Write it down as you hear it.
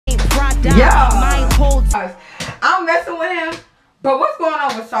die. Yeah. My whole time. I'm messing with him. But what's going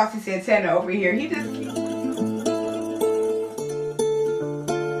on with Saucy Santana over here? He just...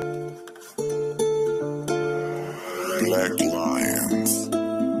 Black Lions.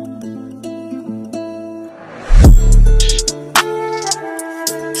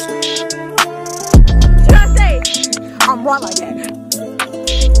 Should I say I'm wrong like that?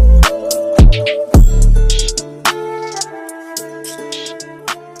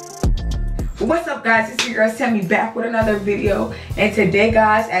 What's up, guys? It's your girl Sammy back with another video, and today,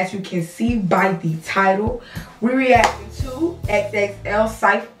 guys, as you can see by the title, we reacting to XXL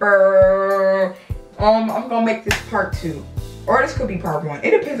Cypher. I'm gonna make this part 2, or this could be part 1.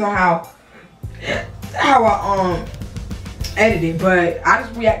 It depends on how I edit it. But I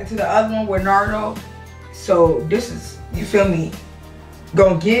just reacted to the other one with Nardo, so this is, you feel me,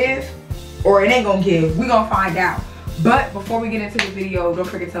 gonna give or it ain't gonna give. We gonna find out. But before we get into the video, don't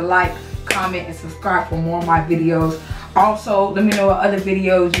forget to like, comment, and subscribe for more of my videos. Also, let me know what other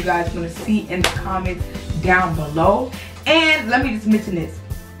videos you guys want to see in the comments down below. And let me just mention this.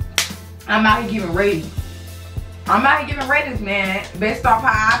 I'm out here giving ratings. I'm out here giving ratings, man. Based off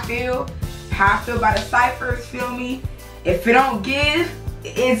how I feel by the ciphers, feel me? If it don't give,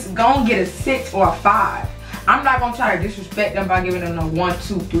 it's gonna get a 6 or a 5. I'm not gonna try to disrespect them by giving them a 1,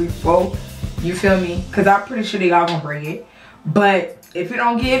 2, 3, 4. You feel me? Because I'm pretty sure they all gonna bring it. But if it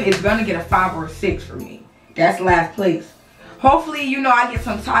don't give, it's gonna get a 5 or a 6 for me. That's last place. Hopefully, you know, I get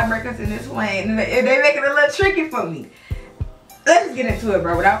some tiebreakers in this one, and they make it a little tricky for me. Let's get into it,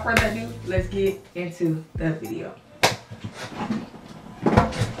 bro. Without further ado, let's get into the video.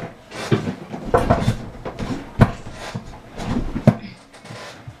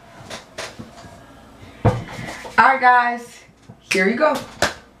 Alright, guys, here you go.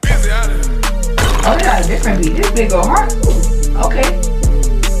 Oh, they got a different beat. This big go hard too. Okay.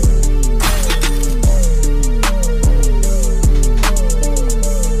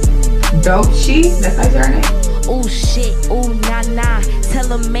 Dochi, that's how you say her name. Ooh shit, ooh nah nah. Tell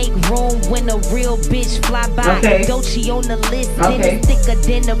them make room when a real bitch fly by. Okay. Dochi on the list, Okay. then it's thicker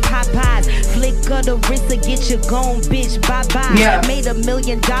than the Popeyes. Flick of the wrist to get you gone, bitch. Bye bye. Yeah. Made $1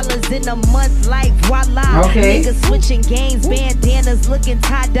 million in a month, like voila. Okay. Niggas switching games, bandanas looking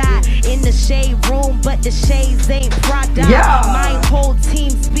tie dye in the shade room, but the shades ain't Prada. Yeah. My whole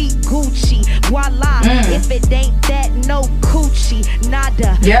team speak Gucci. Voila. If it ain't that, no coochie,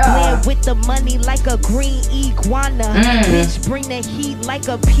 nada. Yeah. Playing with the money like a green iguana. Bitch, bring the heat like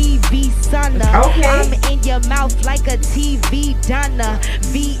a PV sauna. Okay. I'm in your mouth like a TV Donna.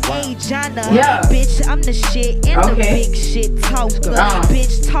 VA Jana. Yeah. Bitch, I'm the shit and the Okay. big shit talker.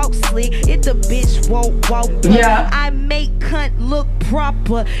 Bitch, talk slick if the bitch won't walk. Yeah. I make cunt look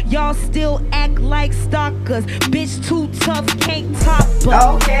proper. Y'all still act like stalkers. Bitch, too tough, can't top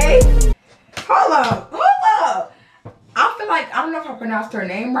her. Okay. Hold up. I feel like, I don't know if I pronounced her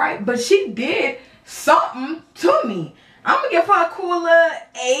name right, but she did something to me. I'm gonna give her a cool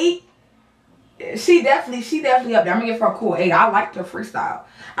 8. She definitely up there. I'm gonna give her a cool 8. I liked her freestyle.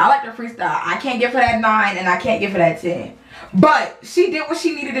 I can't give her that 9, and I can't give her that 10. But she did what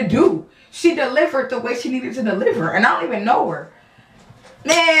she needed to do. She delivered the way she needed to deliver, and I don't even know her.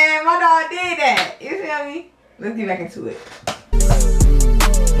 Man, my dog did that. You feel me? Let's get back into it.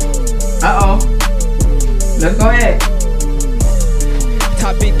 Let's go ahead.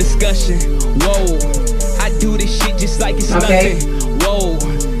 Topic discussion. Whoa, I do this shit just like it's Okay. nothing. Whoa,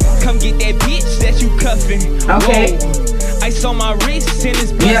 come get that bitch that you cuffing. Okay. Whoa, ice on my wrist and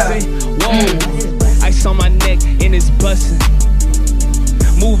it's Yeah. busting. Whoa, ice on my neck and it's busting.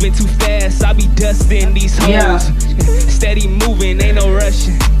 Moving too fast, I be dusting these hoes. Yeah. Steady moving, ain't no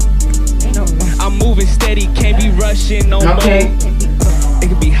rushing. I'm moving steady, can't be rushing no more. It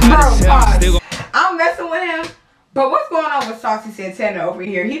could be hot as hell, still I'm messing with him. But what's going on with Saucy Santana over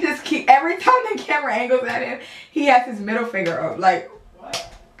here? He just keep, every time the camera angles at him, he has his middle finger up. Like,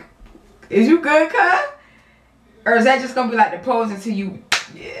 is you good, cuz? Or is that just gonna be like the pose until you,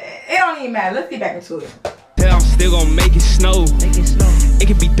 it don't even matter. Let's get back into it. I'm still gonna make it snow. It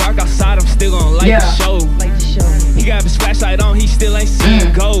can be dark outside, I'm still gonna light the show. He can have his flashlight on, he still ain't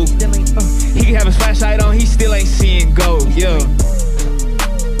seeing gold. He can have his flashlight on, he still ain't seeing gold. Yeah.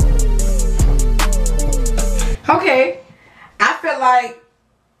 Okay, I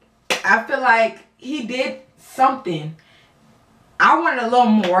feel like he did something. I wanted a little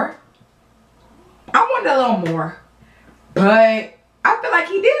more. But I feel like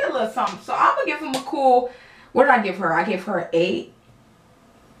he did a little something. So I'm gonna give him a cool, what did I give her? I gave her an 8.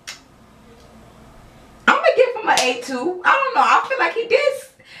 I'm gonna give him an 8 too. I don't know. I feel like he did.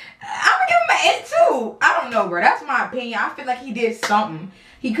 I'm gonna give him an 8 too. I don't know, bro. That's my opinion. I feel like he did something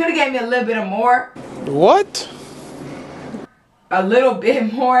He could have gave me a little bit more. What? A little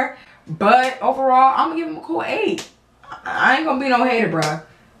bit more. But overall, I'm gonna give him a cool 8. I ain't gonna be no hater, bro.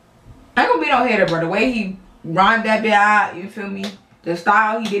 I ain't gonna be no hater, bro. The way he rhymed that bit out, you feel me? The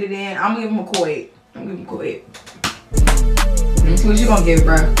style he did it in, I'm gonna give him a cool 8. I'm gonna give him a cool 8. Let's see what you gonna give,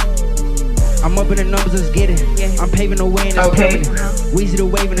 bro. I'm up in the numbers, let's get it. I'm paving the way and it's permanent. Weezy the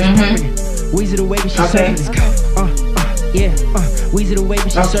wave and it's permanent. Weezy the wave and she's serving it. Weezy the wave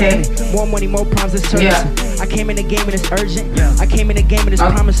and she's serving it. More money, more problems, it's servicing. I came in the game and it's urgent. I came in the game and it's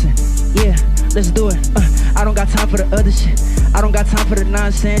promising. Yeah, let's do it. I don't got time for the other shit. I don't got time for the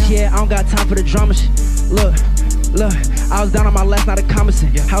nonsense. Yeah, I don't got time for the drama shit. Look, I was down on my last night of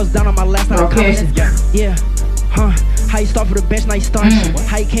commenting. I was down on my last night of commenting. Yeah, how you start for the bench, now you starting shit.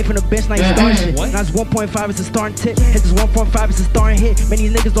 How you came from the bench, now you starting shit. Now it's 1.5, it's a starting tip. It's 1.5, it's a starting hit. Many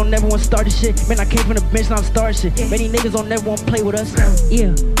niggas don't never want to start this shit. Man, I came from the bench, now I'm starting shit. Many niggas don't never want to play with us.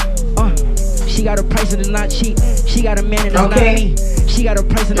 Yeah, she got a price and it's not cheap. She got a man and it's not me. She got a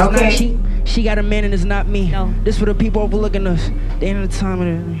price and it's not cheap. She got a man and it's not me. No. This for the people overlooking us. They ain't the time of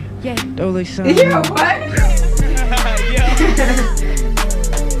it. Yeah. Don't look so. Yeah, what?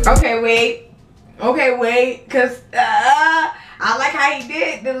 Okay, wait. Cause I like how he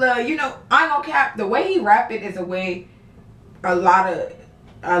did the little, you know, I ain't gonna cap. The way he rapped it is a way I'm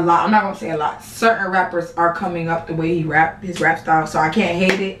not gonna say a lot. Certain rappers are coming up the way he his rap style, so I can't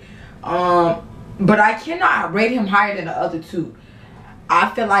hate it. But I cannot rate him higher than the other two. I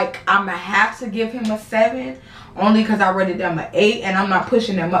feel like I'm gonna have to give him a 7, only because I rated them an 8, and I'm not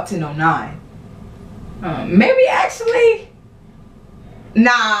pushing them up to no 9. Maybe actually,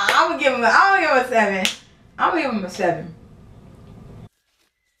 nah, I'm gonna give him a 7. I'm gonna give him a 7.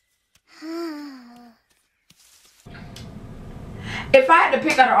 If I had to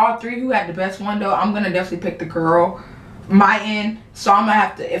pick out of all 3 who had the best one though, I'm gonna definitely pick the girl, my end. So I'm gonna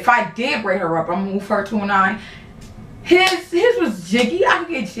have to, if I did rate her up, I'm gonna move her to a 9. His was jiggy. I could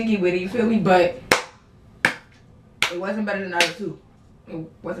get jiggy with it, you feel me? But it wasn't better than the other 2. It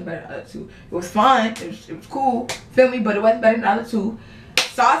wasn't better than the other 2. It was fun. It was cool. Feel me? But it wasn't better than the other 2.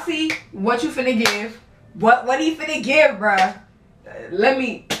 Saucy, what you finna give? What he finna give, bruh? Let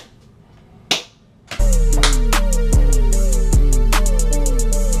me.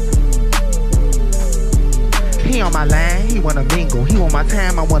 He on my line, he wanna mingle. He want my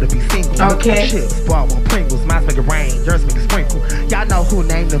time, I wanna be single. Okay. Chips, bar on Pringles, mice make it rain, yours make it sprinkle. Y'all know who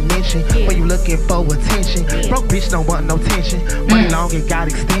name to mention when you looking for attention. Broke bitch don't want no tension. Money long and got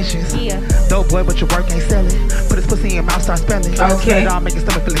extensions. Dope boy, but your work ain't selling. Put his pussy in your mouth, start spelling. Okay. It all make your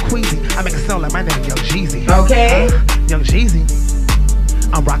stomach feeling queasy. I make it sound like my name Young Jeezy. Okay. Young Jeezy.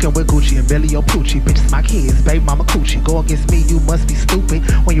 I'm rocking with Gucci and Billy O'Poochie. Bitches my kids, baby mama coochie. Go against me, you must be stupid.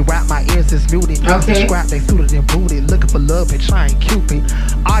 When you rap, my ears is muted. Okay. Scrap, they suited and booted. Looking for love, bitch, I ain't Cupid.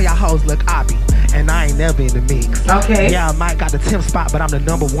 All y'all hoes look obby, and I ain't never in the mix. Okay. Yeah, I might got the 10th spot, but I'm the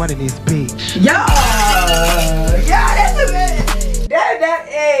 #1 in this bitch. Yeah, that's a good.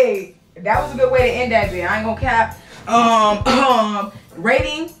 Hey, that was a good way to end that bit. I ain't gonna cap.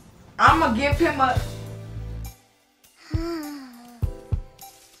 Rating, I'm gonna give him a.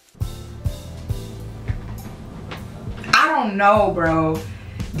 I don't know, bro.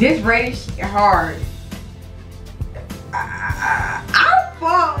 This rating shit hard.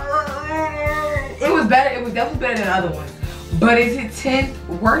 It was better. It was definitely better than the other ones. But is it 10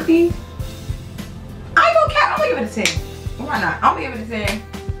 worthy? I ain't gonna cap. I'm gonna give it a 10. Why not? I'm gonna give it a 10.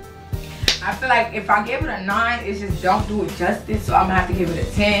 I feel like if I give it a 9, it just don't do it justice. So I'm gonna have to give it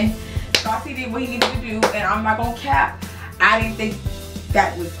a 10. Saucy did what he needed to do, and I'm not gonna cap. I didn't think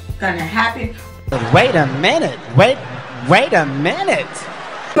that was gonna happen. Wait a minute. Wait a minute.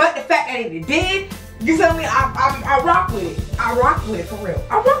 But the fact that it did, you feel me? I rock with it. I rock with it for real.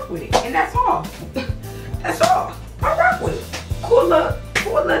 I rock with it, and that's all. That's all. I rock with it. Cool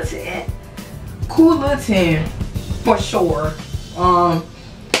little 10. Cool little 10 for sure.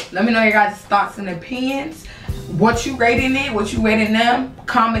 Let me know your guys' thoughts and opinions. What you rating it? What you rating them?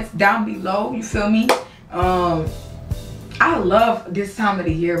 Comments down below. You feel me? I love this time of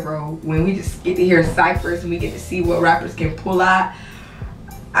the year, bro, when we just get to hear ciphers and we get to see what rappers can pull out.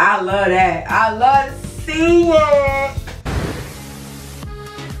 I love that. I love to see it.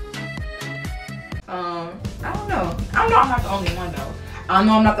 I don't know. I know I'm not the only one though. I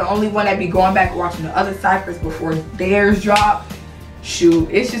know I'm not the only one that be going back and watching the other ciphers before theirs drop. Shoot,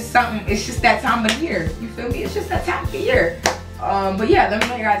 it's just something. It's just that time of the year. You feel me? It's just that time of the year. But yeah, let me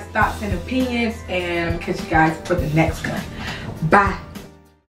know your guys' thoughts and opinions, and I'm gonna catch you guys for the next one. Bye.